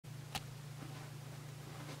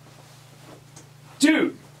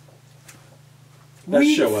Dude,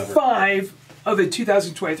 Best show ever. Week 5 of the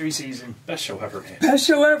 2023 season. Best show ever, man. Best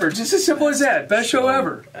show ever. Just as simple as that. Best show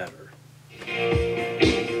ever.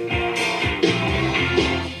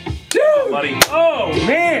 Dude! Buddy. Oh,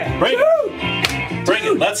 man. Bring it. Bring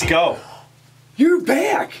it. Let's go. You're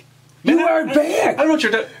back. Man, you are back. I don't know what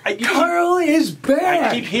you're doing. Carl is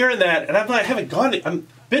back. I keep hearing that, and I haven't gone. I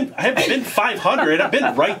haven't been 500. I've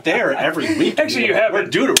been right there every week. Actually, you haven't. We're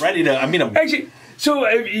due to ready to. I mean, Actually, so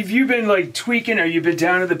have you been like tweaking, or you've been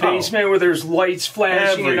down to the basement where there's lights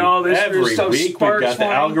flashing and all this every stuff? week we've got the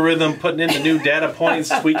algorithm putting in the new data points,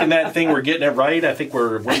 tweaking that thing. We're getting it right. I think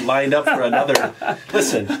we're lined up for another.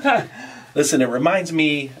 Listen. It reminds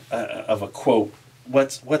me of a quote.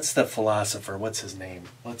 What's the philosopher? What's his name?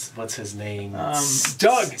 What's his name?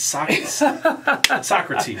 Doug. Socrates,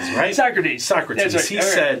 right? Socrates.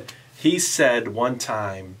 Right. He said one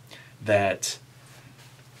time that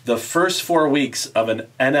the first 4 weeks of an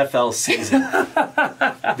NFL season,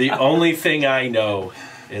 the only thing I know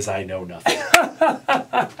is I know nothing.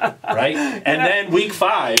 Right? And then week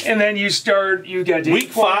 5. And then you get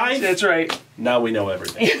week 5. That's right. Now we know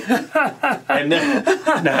everything. And then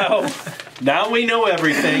now we know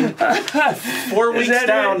everything. 4 weeks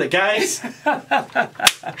down, guys.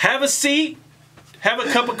 Have a seat, have a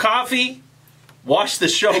cup of coffee, watch the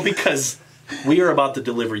show because we are about to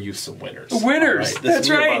deliver you some winners. Winners. Right? That's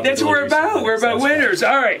right. That's what we're about. We're about winners.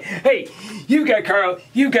 All right. Hey, you've got Carl,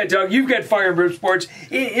 you've got Doug, you've got Fire and Brimm Sports.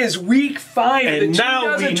 It is week 5 of the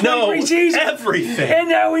 2023 season. Everything. And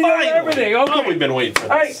now we know everything. Okay. Oh, we've been waiting for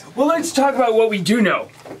this. All right. Well, let's talk about what we do know.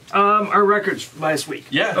 Our records last week.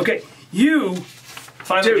 Yeah. Okay. You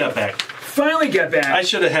finally got back. Finally got back. I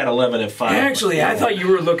should have had 11 and 5. Actually, I thought you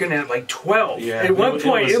were looking at like 12. Yeah, at one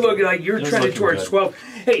point, it looked like you were trending towards 12.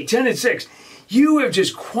 Hey, 10 and 6. You have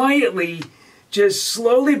just quietly, just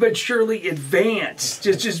slowly but surely advanced.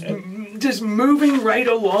 Just moving right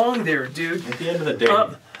along there, dude. At the end of the day,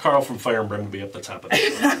 Carl from Fire and Brimm will be up the top of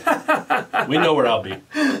that. We know where I'll be.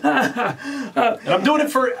 And I'm doing it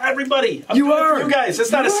for everybody. For you guys.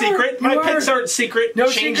 It's not a secret. My picks aren't secret. No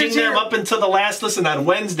changing them up until the last. Listen, on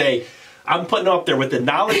Wednesday, I'm putting up there with the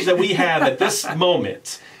knowledge that we have at this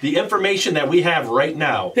moment, the information that we have right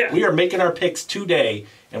now. Yeah. We are making our picks today,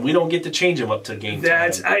 and we don't get to change them up to game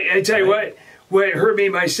time. I tell you what hurt me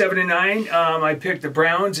by 7 and 9. I picked the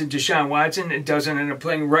Browns and Deshaun Watson. It doesn't end up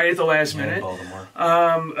playing right at the last minute. Baltimore.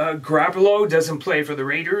 Garoppolo doesn't play for the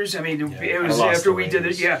Raiders. I mean, it was after we did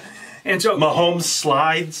it. Yeah. And so Mahomes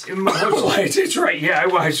slides. That's right. Yeah, I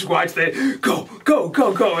watched that. Go,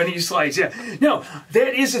 and he slides. Yeah. No,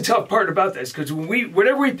 that is the tough part about this because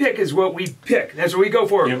whatever we pick is what we pick. That's what we go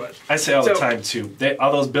for. I say all the time too.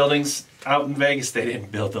 All those buildings out in Vegas, they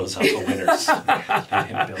didn't build those up for winners. They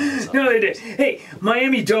didn't build those up. No, they did. Hey,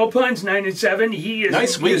 Miami Dolphins 9 and 7. He is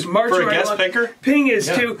nice week for a guest picker. Ping is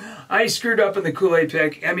too. I screwed up in the Kool-Aid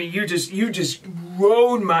pick. I mean, you just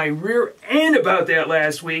rode my rear end about that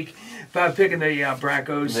last week about picking the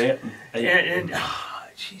Broncos. Jeez.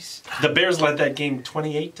 The Bears led that game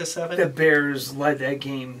 28-7. The Bears led that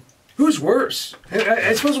game. Who's worse?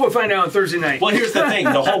 I suppose we'll find out on Thursday night. Well, here's the thing.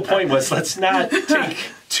 The whole point was let's not take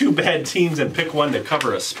 2 bad teams and pick one to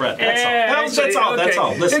cover a spread. That's all. That's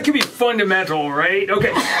all. Listen. It could be fundamental, right?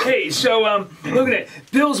 Okay. Hey, so looking at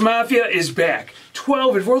Bills Mafia is back.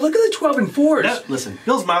 12 and 4. Look at the 12 and 4s. Listen,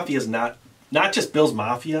 Bills Mafia is not just Bills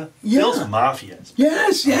Mafia. Yeah. Bills Mafia.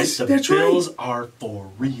 Yes, right? The Bills are for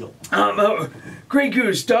real. Grey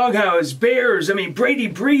Goose, Doghouse, Bears. I mean, Brady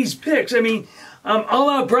Breeze picks. I mean, all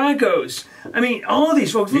out Broncos. I mean, all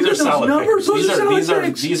these folks. These are solid numbers. These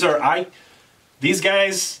are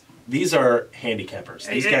handicappers.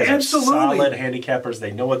 These guys are solid handicappers.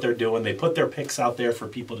 They know what they're doing. They put their picks out there for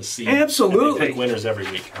people to see. Absolutely. And they pick winners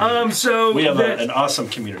every week. So we have an awesome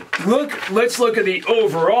community. Let's look at the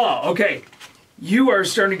overall. Okay. You are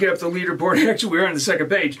starting to get up the leaderboard. Actually, we're on the second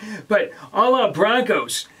page. But All Out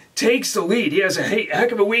Broncos takes the lead. He has a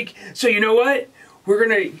heck of a week. So you know what? We're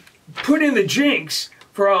going to put in the jinx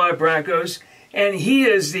for All Out Broncos, and he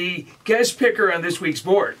is the guest picker on this week's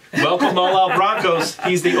board. Welcome, All Out Broncos.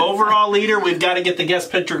 He's the overall leader. We've got to get the guest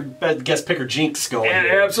picker jinx going.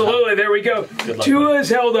 Absolutely. There we go. Tua's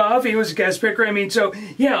held off. He was a guest picker. I mean, so,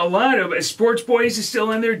 yeah, a lot of Sports Boys is still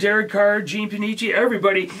in there. Derek Carr, Gene Panici,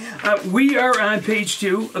 everybody. We are on page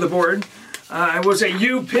 2 of the board. I will say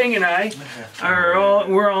you, Ping, and I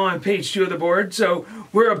we're all on page 2 of the board. So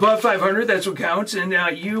we're above 500. That's what counts. And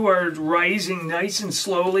you are rising nice and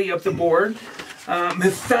slowly up the board.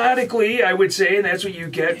 methodically, I would say, and that's what you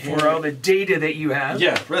get for all the data that you have.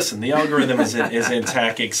 Yeah, listen, the algorithm is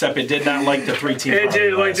intact, except it did not like the 3-team parlay. It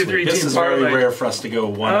did like the 3-team parlay. This is very rare for us to go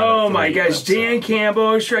 1 out of 3. Oh my gosh, Dan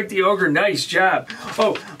Campbell, Shrek the Ogre, nice job.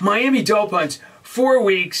 Oh, Miami Dolphins, 4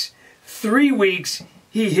 weeks, 3 weeks,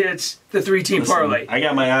 he hits the 3-team parlay. I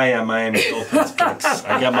got my eye on Miami Dolphins picks.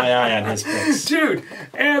 I got my eye on his picks. Dude,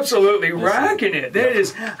 absolutely rocking it. That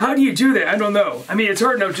is, how do you do that? I don't know. I mean, it's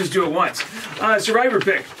hard enough to just do it once. Survivor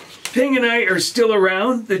pick. Ping and I are still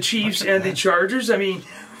around, the Chiefs and the Chargers. I mean,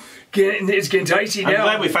 it's getting dicey now. I'm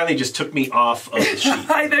glad we finally just took me off of the sheet.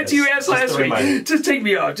 That's you asked last week. Just take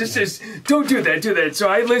me off. Just don't do that. So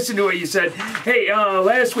I listened to what you said. Hey,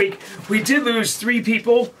 last week we did lose 3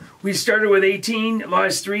 people. We started with 18,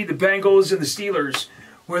 lost 3. The Bengals and the Steelers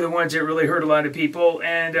were the ones that really hurt a lot of people.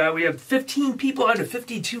 And we have 15 people out of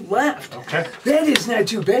 52 left. Okay. That is not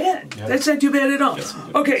too bad. Yep. That's not too bad at all.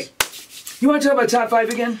 Okay. You want to talk about top 5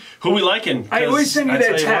 again? Who we liking? I always send you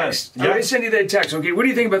that text. Yeah. I always send you that text. Okay, what do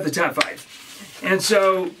you think about the top 5? And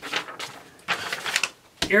so,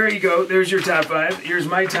 here you go. There's your top 5. Here's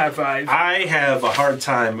my top 5. I have a hard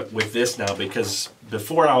time with this now because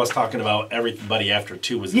before I was talking about everybody after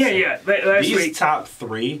 2 was the same. Last These week. top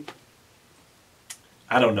 3,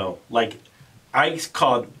 I don't know. Like, I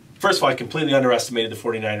called, first of all, I completely underestimated the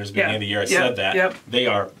 49ers at the beginning of the year. I said that. Yep. They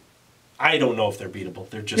are, I don't know if they're beatable.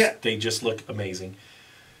 They're just, they just look amazing.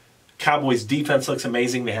 Cowboys defense looks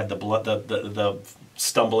amazing. They had the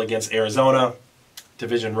stumble against Arizona,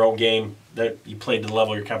 division road game. That you played to the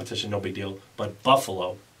level of your competition, no big deal. But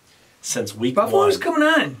Buffalo, since week 1. Buffalo's coming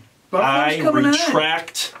on. I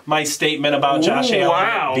retract my statement about Josh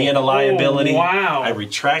Allen being a liability. I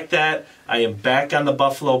retract that. I am back on the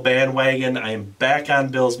Buffalo bandwagon. I am back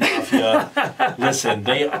on Bills Mafia. Listen,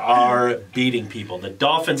 they are beating people. The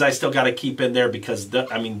Dolphins I still got to keep in there because,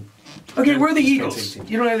 okay, we're the Eagles.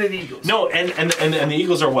 You don't have the Eagles. No, and the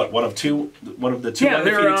Eagles are what? One of the two undefeated teams? Yeah,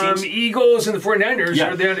 they're Eagles and the 49ers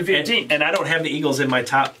are the undefeated team. And I don't have the Eagles in my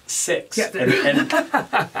top 6. Yeah, and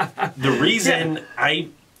the reason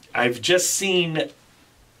I've just seen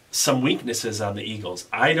some weaknesses on the Eagles.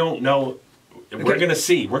 I don't know. Okay. We're going to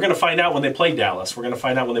see. We're going to find out when they play Dallas. We're going to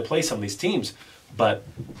find out when they play some of these teams. But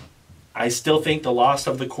I still think the loss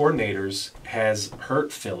of the coordinators has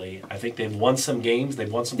hurt Philly. I think they've won some games.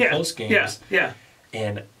 They've won some close games. Yeah.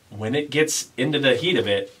 And when it gets into the heat of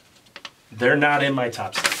it, they're not in my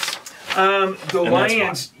top 6. The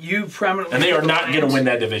Lions, you prominently, and they are not going to win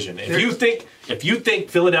that division. If you think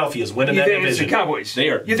Philadelphia is winning that division, it's the Cowboys. They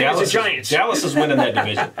are. You think Dallas it's the Giants? Dallas is winning that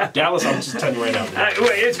division. Dallas, I'm just telling you right now.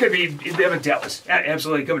 It's going to be Dallas.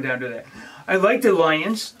 Absolutely coming down to that. I like the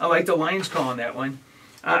Lions. I like the Lions calling that one.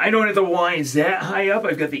 I don't have the Lions that high up.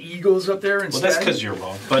 I've got the Eagles up there instead. Well, that's because you're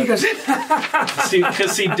wrong. But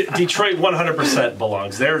see, Detroit 100%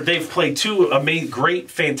 belongs there. They've played 2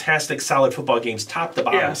 great, fantastic, solid football games, top to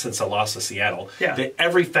bottom, since the loss to Seattle. Yeah.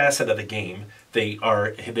 Every facet of the game, they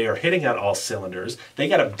are hitting on all cylinders. They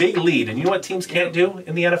got a big lead, and you know what teams can't do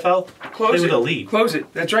in the NFL? Close it. The lead. Close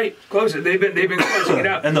it. That's right. Close it. They've been closing it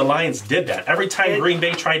out. And the Lions did that. Every time Green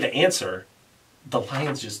Bay tried to answer, the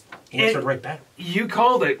Lions just answered right back. You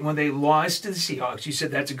called it when they lost to the Seahawks. You said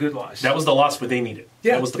that's a good loss. That was the loss they needed.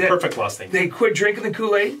 Yeah, that was the perfect loss they needed. They quit drinking the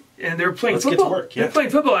Kool-Aid, and they're playing football. Get to work, They're playing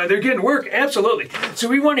football. They're getting work, absolutely. So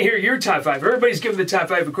we want to hear your top 5. Everybody's giving the top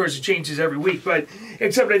 5. Of course, it changes every week, but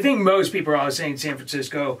except I think most people are all saying San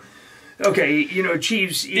Francisco. Okay,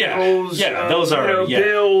 Chiefs, Eagles, those are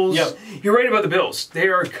Bills. Yep. You're right about the Bills. They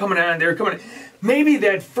are coming on. They're coming on. Maybe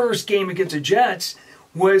that first game against the Jets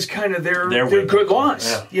was kind of their good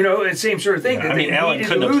loss. Yeah. And same sort of thing. Yeah. Allen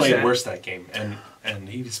couldn't have played worse that game, and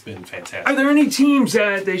he's been fantastic. Are there any teams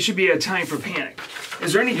that they should be a time for panic?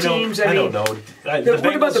 Is there any teams? I don't know.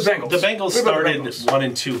 What about the Bengals? The Bengals started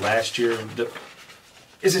 1-2 last year.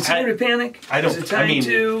 Is it time to panic? Is it time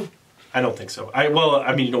to? I don't think so. You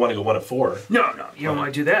don't want to go 1-4. No, you don't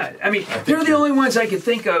want to do that. They're the only ones I could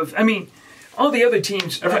think of. All the other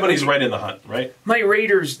teams. Everybody's right in the hunt, right? My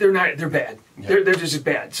Raiders, they're bad. Yeah. They're just as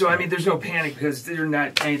bad. So, there's no panic because they're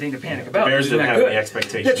not anything to panic about. The Bears didn't have any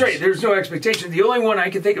expectations. That's right. There's no expectation. The only one I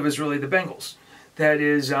can think of is really the Bengals. That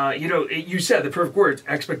is, you said the perfect word,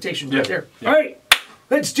 expectations right there. Yeah. All right.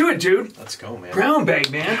 Let's do it, dude. Let's go, man. Brown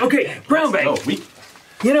bag, man. Okay, brown bag. What are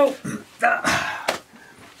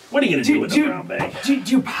you going to do with the brown bag? Do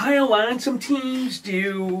you pile on some teams?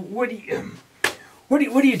 What do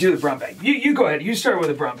you do with brown bag? You go ahead. You start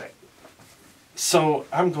with a brown bag. So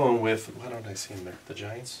I'm going with, what don't I see in there? The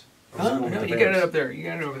Giants? Oh, no, you got it up there. You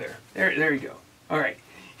got it over there. There you go. All right.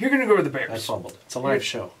 You're going to go with the I Bears. fumbled. It's a live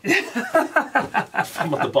show. I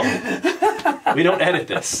fumbled the ball. We don't edit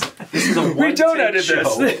this. This is a one-take We don't edit show.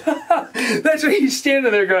 this. That's why he's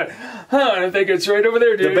standing there going, I think it's right over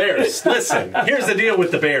there, dude. The Bears. Listen, here's the deal with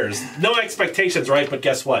the Bears. No expectations, right? But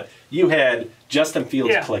guess what? You had Justin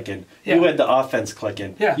Fields clicking. Yeah. You had the offense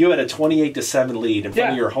clicking. Yeah. You had a 28-7 lead in front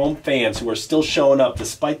Yeah. of your home fans who are still showing up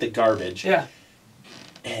despite the garbage. Yeah.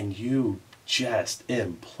 And you just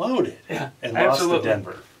imploded and absolutely. lost to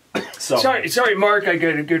Denver. So Sorry, Mark. I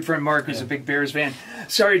got a good friend, Mark, who's a big Bears fan.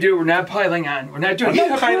 Sorry, dude. We're not piling on. We're not doing. I'm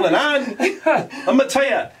not piling on. I'm gonna tell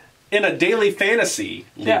you, in a daily fantasy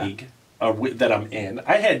league that I'm in,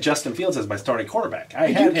 I had Justin Fields as my starting quarterback. I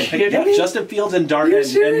had him pick Justin Fields and Dart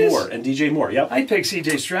and Moore and DJ Moore. Yep. I'd pick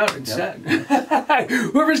C.J. Stroud instead.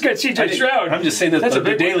 Whoever's got C.J. Stroud. I'm just saying that That's the a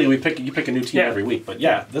big daily you pick a new team every week. But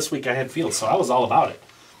this week I had Fields, so I was all about it.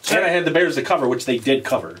 And I had the Bears to cover, which they did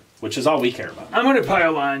cover, which is all we care about. I'm going to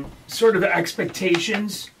pile on sort of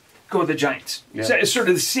expectations. Go with the Giants. Yeah. So it's sort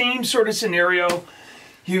of the same sort of scenario.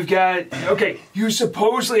 You've got you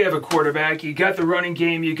supposedly have a quarterback. You got the running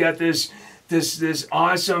game. You got this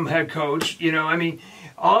awesome head coach. You know, I mean,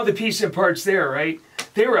 all the pieces and parts there, right?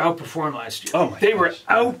 They were outperformed last year. Oh my they gosh. were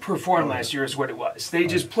outperformed last year, is what it was. They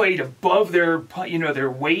just played above their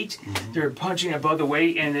weight. Mm-hmm. They're punching above the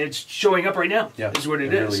weight, and it's showing up right now. Yeah, is what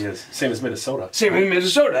it It is. really is. Same as Minnesota. Same in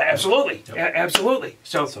Minnesota, absolutely, absolutely.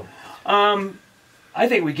 So, I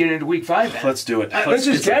think we get into week 5 then. Let's do it. Let's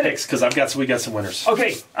just get it, because we got some winners.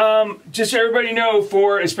 Okay, just so everybody know,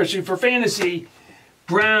 especially for fantasy,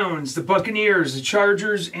 Browns, the Buccaneers, the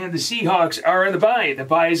Chargers, and the Seahawks are in the bye. The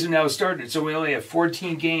byes have now started, so we only have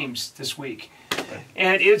 14 games this week.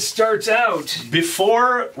 And it starts out...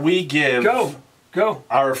 Before we give Go.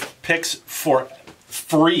 our picks for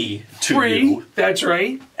free to you That's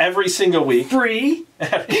right. every single week, Free.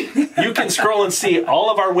 you can scroll and see all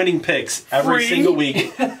of our winning picks every single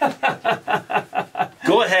week.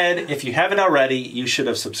 Go ahead. If you haven't already, you should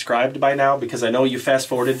have subscribed by now, because I know you fast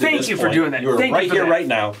forwarded to this point. Thank you for doing that. You're right here, right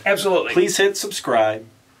now. Absolutely. Please hit subscribe,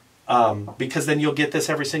 because then you'll get this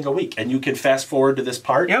every single week, and you can fast forward to this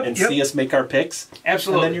part and see us make our picks.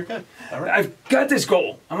 Absolutely. And then you're good. All right. I've got this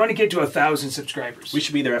goal. I want to get to 1,000 subscribers. We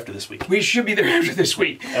should be there after this week. We should be there after this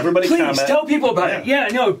week. Everybody please comment. Tell people about it. Yeah,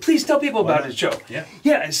 no, please tell people about the show. Yeah.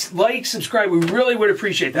 Yes, like, subscribe. We really would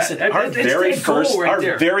appreciate that. Listen, our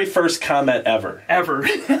very first comment ever. I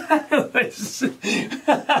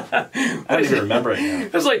don't even remember it now.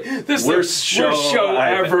 It was like, this worst is the worst show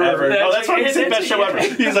ever. That's why we say best show ever.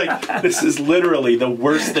 He's like, this is literally the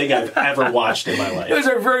worst thing I've ever watched in my life. It was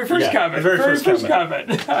our very first comment. Very first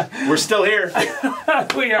comment. We're still here.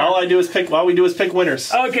 We are. All we do is pick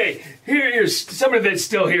winners. Okay, here's somebody that's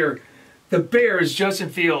still here. The Bears, Justin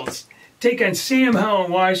Fields, take on Sam Howell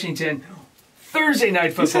in Washington. Thursday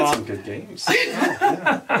night football. He's had some good games.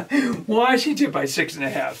 Washington by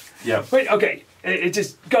 6.5. Yeah. Wait, okay. It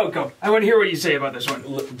just go. I want to hear what you say about this one.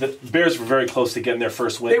 The Bears were very close to getting their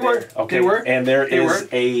first win. They were. Okay. They were. And there is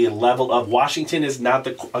a level of Washington is not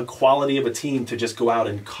a quality of a team to just go out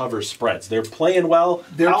and cover spreads. They're playing well.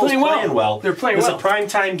 They're playing well. This is a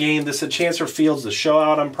primetime game. This is a chance for Fields to show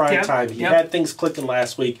out on prime time. He had things clicking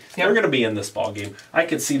last week. They're going to be in this ball game. I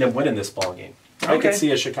could see them winning this ball game. I could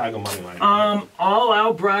see a Chicago money line. All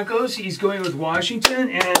out Broncos. He's going with Washington,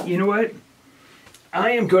 and you know what?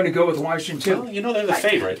 I am going to go with Washington. Well, you know they're the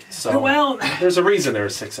favorite, so there's a reason they're a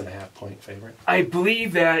 6.5-point favorite. I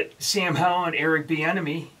believe that Sam Howell and Eric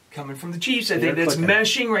Bieniemy, coming from the Chiefs, I think that's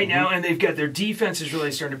meshing right now, and they've got their defense is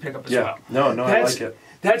really starting to pick up as well. No, I like it.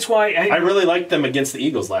 That's why I really liked them against the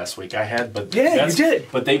Eagles last week. You did.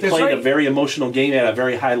 But they played a very emotional game at a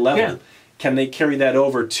very high level. Yeah. Can they carry that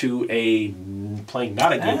over to playing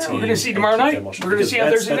not a good team? We're going to see tomorrow night. We're going to see on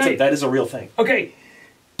Thursday night. That is a real thing. Okay.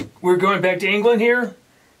 We're going back to England here.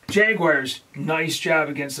 Jaguars, nice job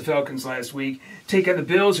against the Falcons last week. Take on the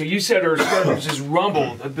Bills, who you said are starting to just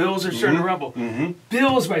rumble. The Bills are starting to rumble.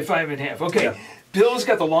 Bills by 5.5. Okay. Yeah. Bills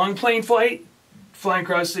got the long plane flying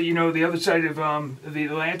across the other side of the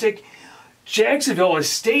Atlantic. Jacksonville has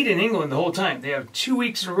stayed in England the whole time. They have 2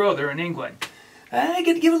 weeks in a row they're in England. I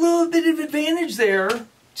got to give a little bit of advantage there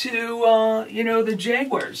to the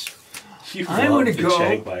Jaguars. I'm going to go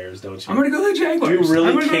Jaguars, don't you? I'm going to go the Jaguars. You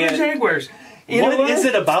really can't. Go the Jaguars. What is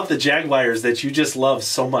it about the Jaguars that you just love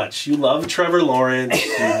so much? You love Trevor Lawrence.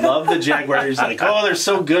 You love the Jaguars. Like, oh, they're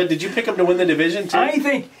so good. Did you pick them to win the division too? I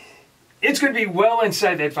think it's going to be well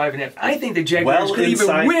inside that 5.5. I think the Jaguars could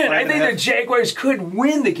even win. I think the Jaguars could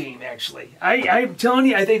win the game. Actually, I'm telling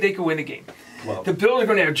you, I think they could win the game. Well, the Bills are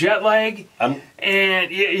going to have jet lag. I'm going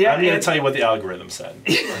to tell you what the algorithm said.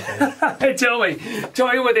 Okay? Tell me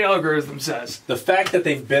what the algorithm says. The fact that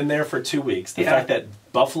they've been there for 2 weeks, the fact that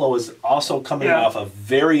Buffalo is also coming off a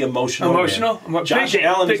very emotional win. Josh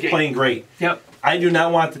Allen is playing great. Yep. I do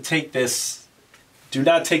not want to take this. Do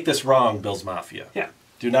not take this wrong, Bills Mafia. Yeah.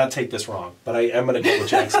 Do not take this wrong, but I am going to go with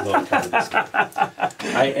Jacksonville to cover this game.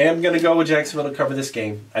 I am going to go with Jacksonville to cover this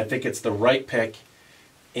game. I think it's the right pick,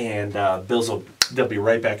 and Bills they'll be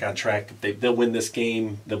right back on track. They'll win this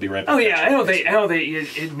game. They'll be right back. Oh yeah, I don't think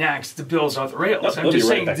it knocks the Bills off the rails. No, I'm just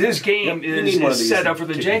saying right this game is set up for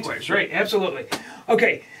the Jaguars, right? Absolutely.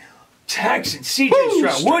 Okay. Texans, C.J.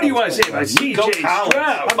 Stroud. What do you want to say about C.J. Stroud?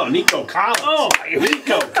 How about Nico Collins? Oh,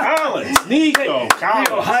 Nico Collins. Nico Collins.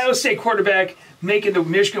 The Ohio State quarterback making the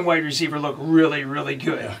Michigan wide receiver look really, really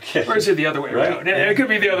good. Okay. Or is it the other way around? Yeah. It could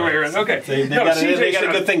be the other way around. Okay. They got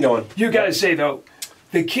a good thing going. You got to say, though,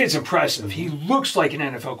 the kid's impressive. He looks like an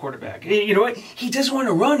NFL quarterback. You know what? He doesn't want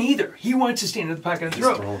to run either. He wants to stand in the pocket and throw.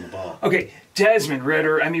 He's throwing the ball. Okay, Desmond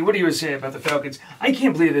Ridder. I mean, what do you say about the Falcons? I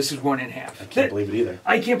can't believe this is 1.5. I can't believe it either.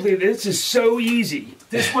 I can't believe this is so easy.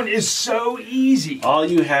 This one is so easy. All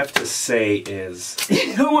you have to say is...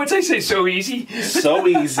 Once I say so easy? So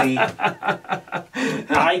easy.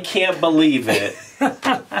 I can't believe it.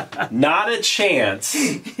 Not a chance.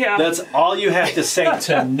 Yeah. That's all you have to say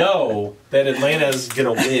to know that Atlanta is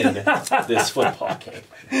going to win this football game.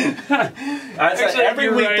 Actually,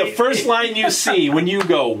 every week, right. The first line you see when you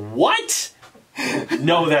go, what?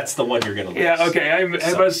 No, that's the one you're going to lose. Yeah, okay. I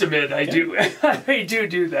must admit, I do. I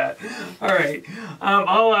do that. All right.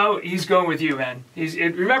 All out, he's going with you, man.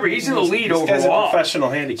 Remember, he's in the lead overall. He's a professional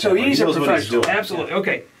handicapper. So he's a professional. Doing. Absolutely. Yeah.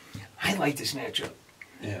 Okay. I like this matchup.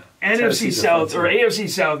 Yeah. NFC South or AFC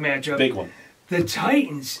South matchup. Big one. The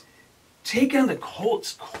Titans take on the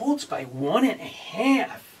Colts. Colts by 1.5.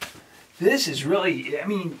 This is really, I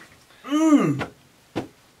mean,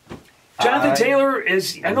 Jonathan Taylor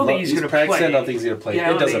is, I don't think he's going to play. I don't think he's going to play.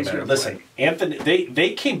 Yeah, it doesn't matter. Listen, Anthony,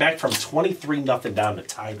 they came back from 23-0 down to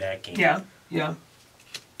tie that game. Yeah.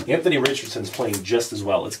 Anthony Richardson's playing just as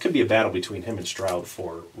well. It could be a battle between him and Stroud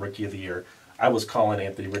for Rookie of the Year. I was calling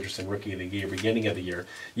Anthony Richardson Rookie of the Year beginning of the year.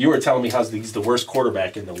 You were telling me he's the worst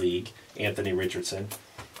quarterback in the league, Anthony Richardson.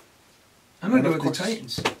 I'm going to go with the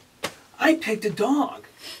Titans. I picked a dog.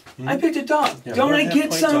 Yeah, don't I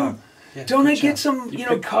get some? Yeah, don't I get some?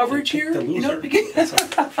 Coverage here. A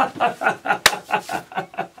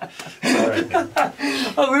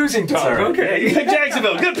losing dog. Right. Okay. You picked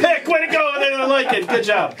Jacksonville. Good pick. Way to go. I like it. Good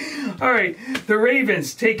job. All right. The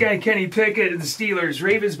Ravens take on Kenny Pickett and the Steelers.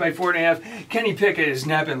 Ravens by 4.5. Kenny Pickett has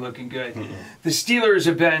not been looking good. Mm-hmm. The Steelers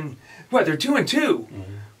have been they're 2-2, mm-hmm.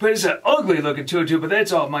 But it's an ugly looking 2-2. But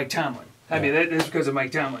that's all Mike Tomlin. I mean, that's because of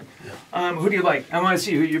Mike Tomlin. Yeah. Who do you like? I want to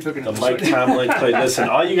see who you're picking. The Mike Tomlin play. Listen,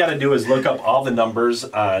 all you got to do is look up all the numbers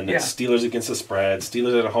on Steelers against the spread,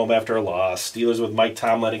 Steelers at home after a loss, Steelers with Mike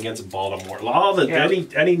Tomlin against Baltimore. All the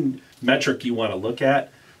any metric you want to look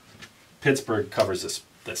at, Pittsburgh covers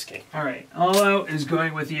this game. All right, All Out is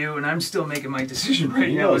going with you, and I'm still making my decision right now.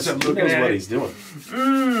 He knows what he's doing.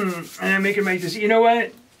 And I'm making my decision. You know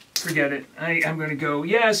what? Forget it. I'm going to go.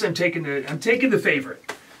 Yes, I'm taking the favorite.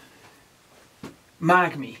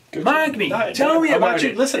 Mock me. Tell me about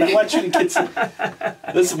it. Listen, I want you to get some...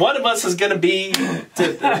 Listen, one of us is going to be...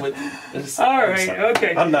 All right,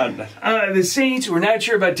 okay. I'm not... The Saints, we're not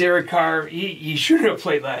sure about Derek Carr. He shouldn't have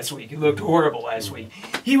played last week. He looked horrible last week.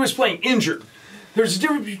 He was playing injured. There's a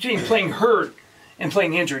difference between playing hurt and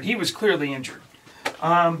playing injured. He was clearly injured.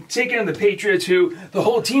 Taking on the Patriots, who the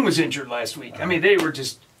whole team was injured last week. I mean, they were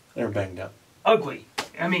just... They were banged up. Ugly.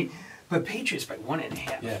 I mean... But Patriots by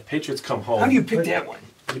 1.5. Yeah, Patriots come home. How do you pick that one?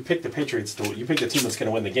 You pick the Patriots. You pick the team that's going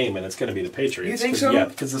to win the game, and it's going to be the Patriots. You think so? Yeah,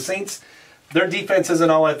 because the Saints, their defense isn't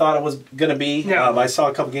all I thought it was going to be. Yeah. I saw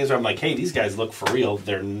a couple games where I'm like, hey, these guys look for real.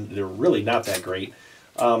 They're really not that great.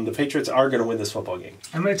 The Patriots are going to win this football game.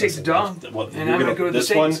 I'm going to take the dog, and I'm going to go with the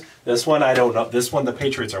Saints. This one, I don't know. This one, the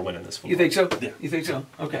Patriots are winning this football. You think so? Yeah. You think so?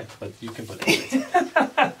 Okay. But you can put the Saints.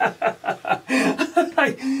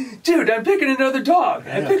 Dude, I'm picking another dog.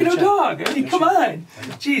 I'm picking a dog. I mean, come on.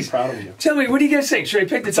 Jeez. Proud of you. Tell me, what do you guys think? Should I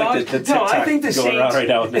pick the dog? No, I think the Saints. Going around right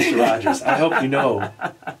now with Mr. Rogers. I hope you know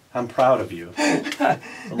I'm proud of you. I'm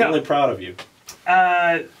really proud of you.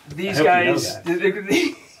 These guys,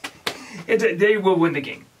 they will win the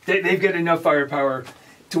game. They've got enough firepower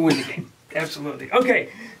to win the game. Absolutely. Okay,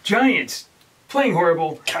 Giants. Playing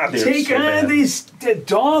horrible. God, take so on bad. the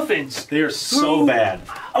Dolphins. They're so bad.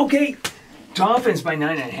 Okay, Dolphins by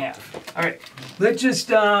 9.5. All right, let's just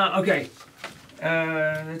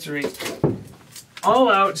that's right. All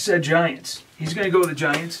Out said Giants. He's going to go with the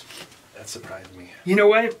Giants. That surprised me. You know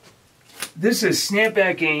what? This is a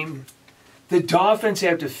snapback game. The Dolphins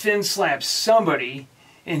have to fin slap somebody,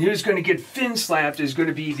 and who's going to get fin slapped is going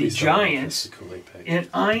to be the Giants. The Kool-Aid pick. And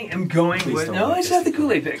I am going with no. It's not the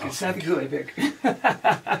Kool-Aid pick. It's not the Kool-Aid pick.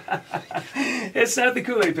 It's not the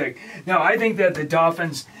Kool-Aid pick. No, I think that the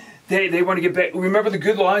Dolphins they want to get back. Remember the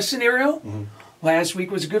good loss scenario? Mm-hmm. Last week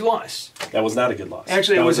was a good loss. That was not a good loss.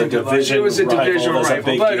 Actually, it was a good loss. It was a divisional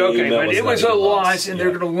rival. But okay, but it was a loss, and they're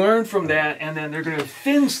going to learn from that, and then they're going to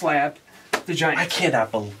fin slap the Giants. I cannot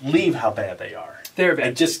believe how bad they are. They're bad.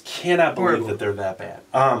 I just cannot believe that they're that bad.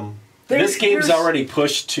 This game's already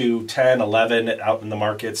pushed to 10, 11 out in the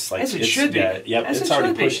markets. Like as it should be. Yep, as it's it already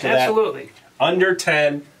should be. pushed to Absolutely. that. Under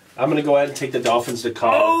 10. I'm going to go ahead and take the Dolphins to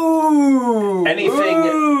cover. Oh!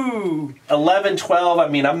 Anything 11, 12, I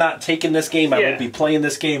mean, I'm not taking this game. I won't be playing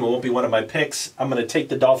this game. It won't be one of my picks. I'm going to take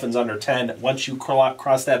the Dolphins under 10. Once you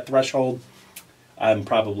cross that threshold, I'm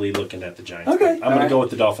probably looking at the Giants. Okay. I'm going to go with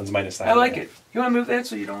the Dolphins -9. I like it. You want to move that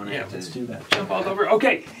so you don't want to have to let's do that. jump all over?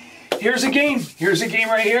 Okay. Here's a game. Here's a game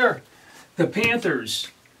right here. The Panthers.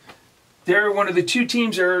 They're one of the two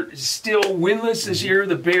teams that are still winless this year.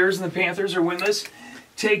 The Bears and the Panthers are winless.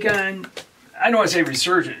 Take on, I don't want to say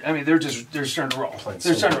resurgent. I mean, they're starting to roll.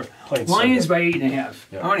 They're starting to roll. Lions by 8.5.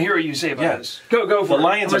 Yep. I want to hear what you say about this. Go for it. The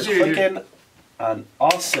Lions are clicking on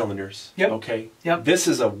all cylinders. Yep. Okay. Yep. This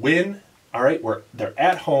is a win. All right. They're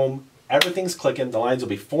at home. Everything's clicking. The Lions will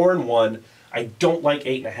be 4-1. I don't like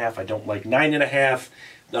 8.5. I don't like 9.5.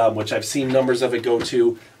 Which I've seen numbers of it go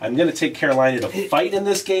to. I'm going to take Carolina to fight in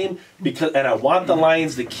this game and I want the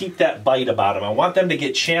Lions to keep that bite about them. I want them to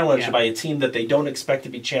get challenged by a team that they don't expect to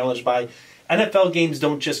be challenged by. NFL games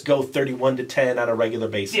don't just go 31-10 on a regular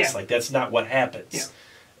basis. Yeah. Like that's not what happens. Yeah.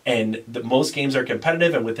 And most games are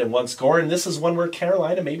competitive and within one score. And this is one where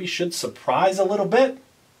Carolina maybe should surprise a little bit,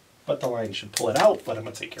 but the Lions should pull it out. But I'm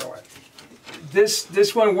going to take Carolina.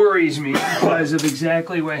 This one worries me because of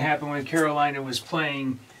exactly what happened when Carolina was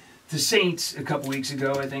playing the Saints a couple weeks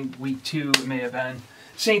ago. I think week 2 it may have been.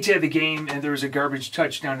 Saints had the game, and there was a garbage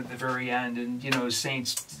touchdown at the very end, and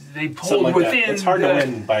Saints they pulled like within. That. It's hard to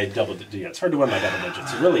win by double digits. Yeah, it's hard to win by double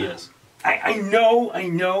digits. It really is. I know.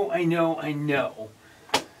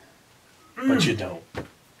 But you don't.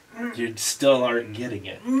 You still aren't getting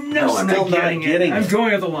it. No, I'm not getting it. I'm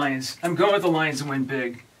going with the Lions. I'm going with the Lions to win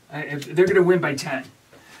big. They're going to win by 10.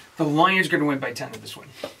 The Lions are going to win by 10 in this one.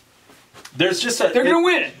 There's just they're going to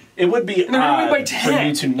win. It would be odd by 10. for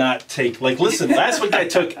you to not take. Like, listen, last week I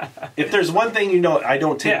took. If there's one thing I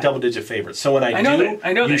don't take double-digit favorites. So when I do,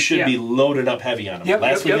 you should be loaded up heavy on them.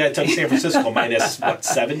 Last week I took San Francisco minus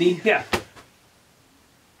 70. Yeah.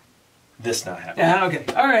 This not happening. Okay.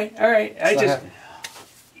 All right.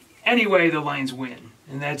 Anyway, the Lions win.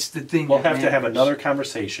 And that's the thing. We'll have to have another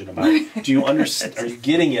conversation about it. Do you understand? Are you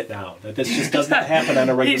getting it now? That this just doesn't happen on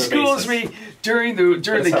a regular basis. He schools me during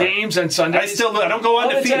the games on Sundays. I don't go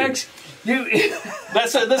undefeated.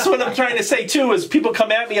 That's what I'm trying to say too. Is people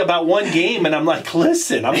come at me about one game and I'm like,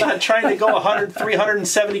 listen, I'm not trying to go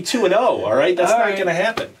 372-0. All right, that's not going to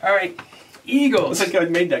happen. All right. Eagles. It's like I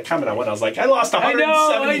made that comment on when I was like, I lost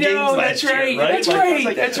 170 games last year.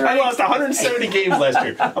 Right? That's right. I lost 170 games last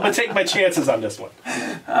year. I'm going to take my chances on this one.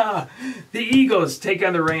 The Eagles take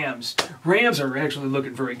on the Rams. Rams are actually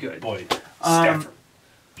looking very good. Boy, Stafford.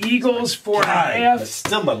 Eagles 4.5.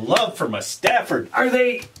 Still my love for my Stafford. Are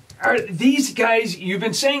these guys, you've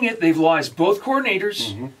been saying it, they've lost both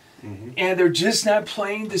coordinators, and they're just not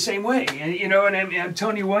playing the same way. And I'm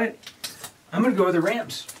telling you what, I'm going to go with the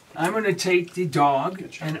Rams. I'm going to take the dog,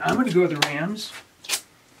 and I'm going to go with the Rams.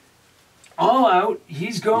 All out,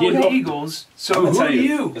 he's going with the Eagles. So who are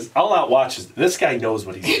you? All out watches. This guy knows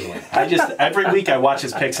what he's doing. Every week I watch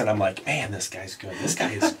his picks, and I'm like, man, this guy's good. This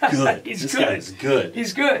guy is good. This guy is good.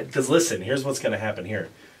 He's good. Because listen, here's what's going to happen here.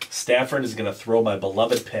 Stafford is going to throw my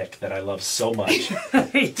beloved pick that I love so much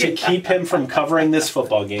to keep him from covering this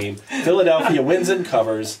football game. Philadelphia wins and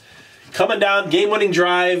covers. Coming down, game-winning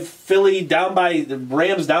drive, Philly the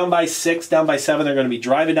Rams down by 6, down by 7. They're going to be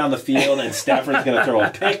driving down the field, and Stafford's going to throw a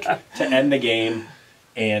pick to end the game,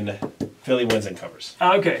 and Philly wins and covers.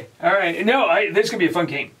 Okay, all right. No, this is going to be a fun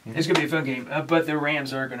game. It's going to be a fun game, but the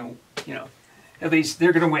Rams are going to, at least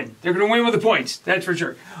they're going to win. They're going to win with the points, that's for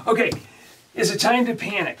sure. Okay, is it time to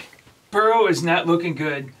panic? Burrow is not looking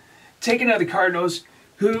good. Taking out the Cardinals,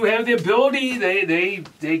 who have the ability,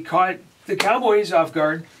 they caught the Cowboys off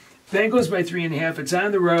guard. Bengals by 3.5. It's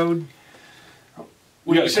on the road.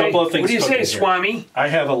 We got a couple of things. What do you say, Swami? I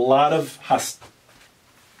have a lot of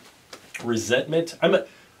resentment. I'm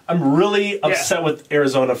really upset with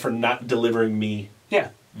Arizona for not delivering me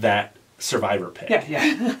that survivor pick.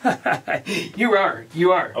 Yeah. You are.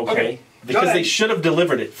 Okay. because they should have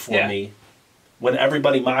delivered it for me when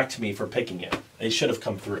everybody mocked me for picking it. They should have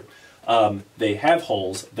come through. They have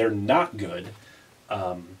holes. They're not good.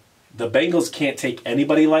 The Bengals can't take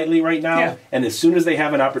anybody lightly right now, and as soon as they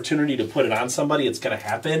have an opportunity to put it on somebody, it's going to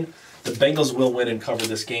happen. The Bengals will win and cover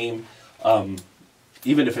this game,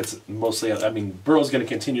 even if it's mostly. I mean, Burrow's going to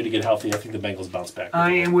continue to get healthy. I think the Bengals bounce back.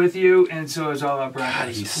 I am with you, and so is all our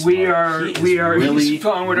Broncos. We are. Really, he's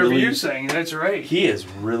following whatever you're saying. That's right. He is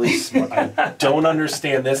really smart. I don't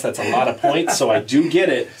understand this. That's a lot of points, so I do get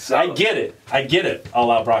it. I get it. All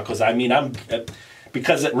out Broncos. I mean,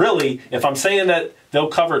 because it really, if I'm saying that they'll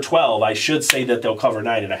cover 12, I should say that they'll cover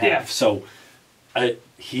 9.5. Yeah. So,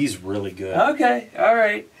 he's really good. Okay. All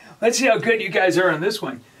right. Let's see how good you guys are on this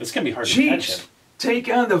one. It's gonna be hard to Chiefs catch him. take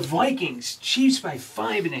on the Vikings. Chiefs by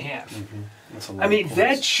 5.5. That's a lot I mean, of that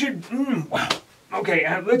points. should. Wow.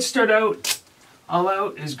 Okay. Let's start out. All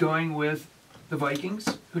out is going with the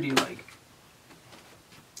Vikings. Who do you like?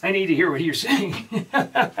 I need to hear what you're saying.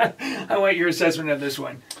 I want your assessment of this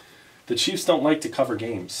one. The Chiefs don't like to cover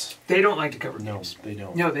games. They don't like to cover games. No, they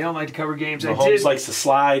don't. No, they don't like to cover games. Mahomes likes to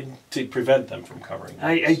slide to prevent them from covering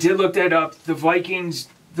games. I did look that up. The Vikings'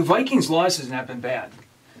 loss has not been bad.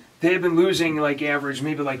 They have been losing like average,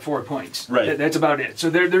 maybe like 4 points. Right. That's about it. So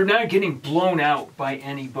they're not getting blown out by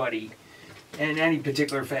anybody in any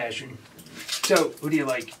particular fashion. So who do you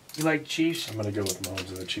like? You like Chiefs? I'm going to go with Mahomes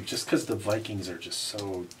and the Chiefs just because the Vikings are just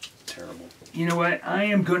so terrible. You know what? I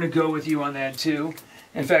am going to go with you on that too.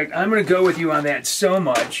 In fact, I'm going to go with you on that so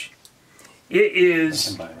much. It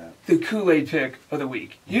is the Kool-Aid pick of the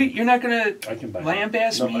week. You're not going to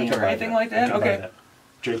lambaste me or anything like that? Okay.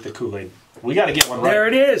 Drink the Kool-Aid. We got to get one right. There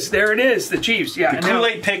it is. There it is. The Chiefs. Yeah. The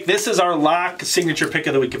Kool-Aid pick. This is our lock signature pick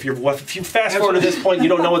of the week. If you fast forward to this point, you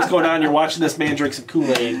don't know what's going on. You're watching this man drink some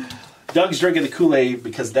Kool-Aid. Doug's drinking the Kool-Aid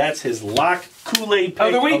because that's his lock Kool-Aid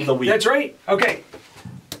pick of the week. That's right. Okay.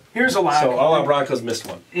 Here's a lock. So all our Broncos missed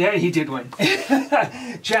one. Yeah, he did win.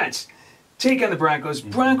 Jets, take on the Broncos.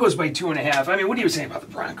 Broncos by 2.5. I mean, what do you say about the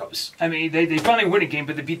Broncos? I mean, they finally win a game,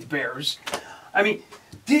 but they beat the Bears. I mean,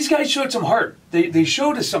 these guys showed some heart. They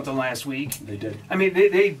showed us something last week. They did. I mean,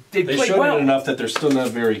 they played showed well. it enough that they're still not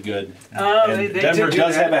very good. They Denver did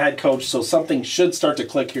does have a head coach, so something should start to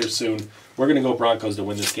click here soon. We're going to go Broncos to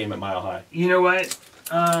win this game at Mile High. You know what?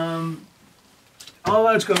 All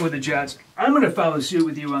out's going with the Jets. I'm going to follow suit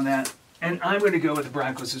with you on that, and I'm going to go with the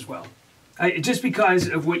Broncos as well. Just because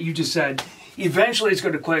of what you just said. Eventually it's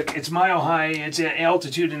going to click. It's Mile High. It's at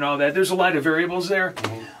altitude and all that. There's a lot of variables there.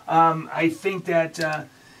 I think that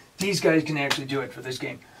these guys can actually do it for this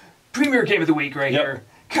game. Premier game of the week right here.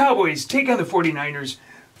 Cowboys take on the 49ers.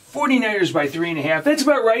 49ers by 3.5. That's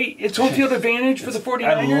about right. It's home field advantage for the 49ers.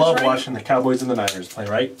 I love watching the Cowboys and the Niners play,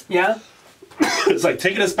 right? Yeah. It's like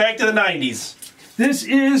taking us back to the 90s. This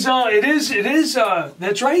is,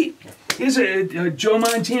 that's right. It is a Joe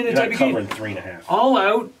Montana type of game. They're not covering 3.5. All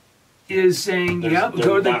out is saying, they're not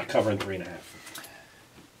covering 3.5.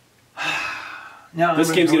 Now,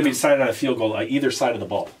 this game's going to be decided on a field goal either side of the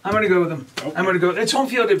ball. I'm going to go with them. Okay. I'm going to go. It's home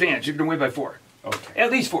field advantage. You're going to win by 4. Okay.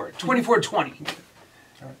 At least 4. 24-20.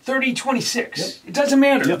 30-26. Yep. It doesn't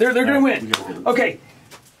matter. Yep. They're going to win. Okay.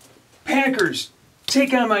 Packers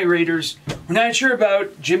take on my Raiders. We're not sure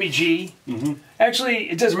about Jimmy G. Actually,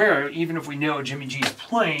 it doesn't matter even if we know Jimmy G is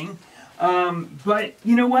playing. But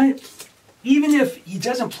you know what? Even if he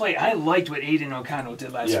doesn't play, I liked what Aiden O'Connell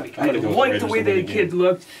did last week. I liked the way that kid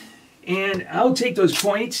looked. And I'll take those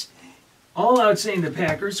points. All out saying the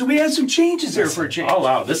Packers. So we had some changes there for a change. All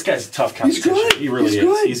out. This guy's a tough competition. He's good. He really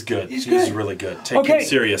is. He's good. He's really good. Take him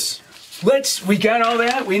serious. We got all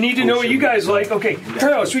that. We need to know what you guys like. Okay,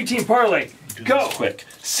 Carl, Sweet Team Parlay. Go. Quick.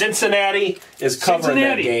 Cincinnati is covering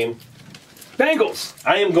that game. Bengals.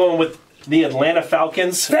 I am going with the Atlanta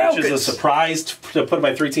Falcons, which is a surprise to put in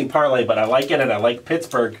my 3-team parlay, but I like it, and I like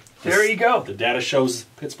Pittsburgh. There you go. The data shows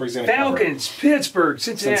Pittsburgh's going to cover. Falcons, Pittsburgh,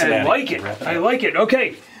 Cincinnati. I like it. I like it.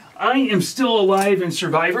 Okay. I am still alive in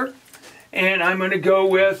Survivor, and I'm going to go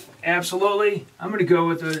with, I'm going to go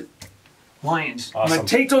with the Lions. Awesome. I'm going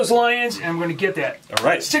to take those Lions, and I'm going to get that. All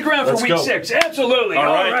right. Stick around for week 6. Absolutely. All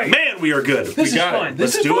right. Man, we are good. This is fun.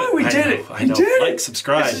 This is fun. We did it. I know. Like,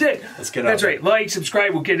 subscribe. This is it. Let's get That's right. Like,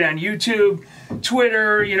 subscribe. We'll get it on YouTube,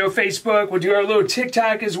 Twitter, Facebook. We'll do our little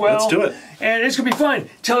TikTok as well. Let's do it. And it's going to be fun.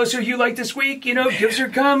 Tell us who you like this week. Give us your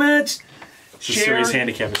comments. It's a serious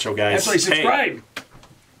handicapping show, guys. Absolutely. Subscribe.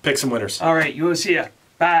 Pick some winners. All right. You will see ya.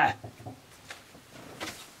 Bye.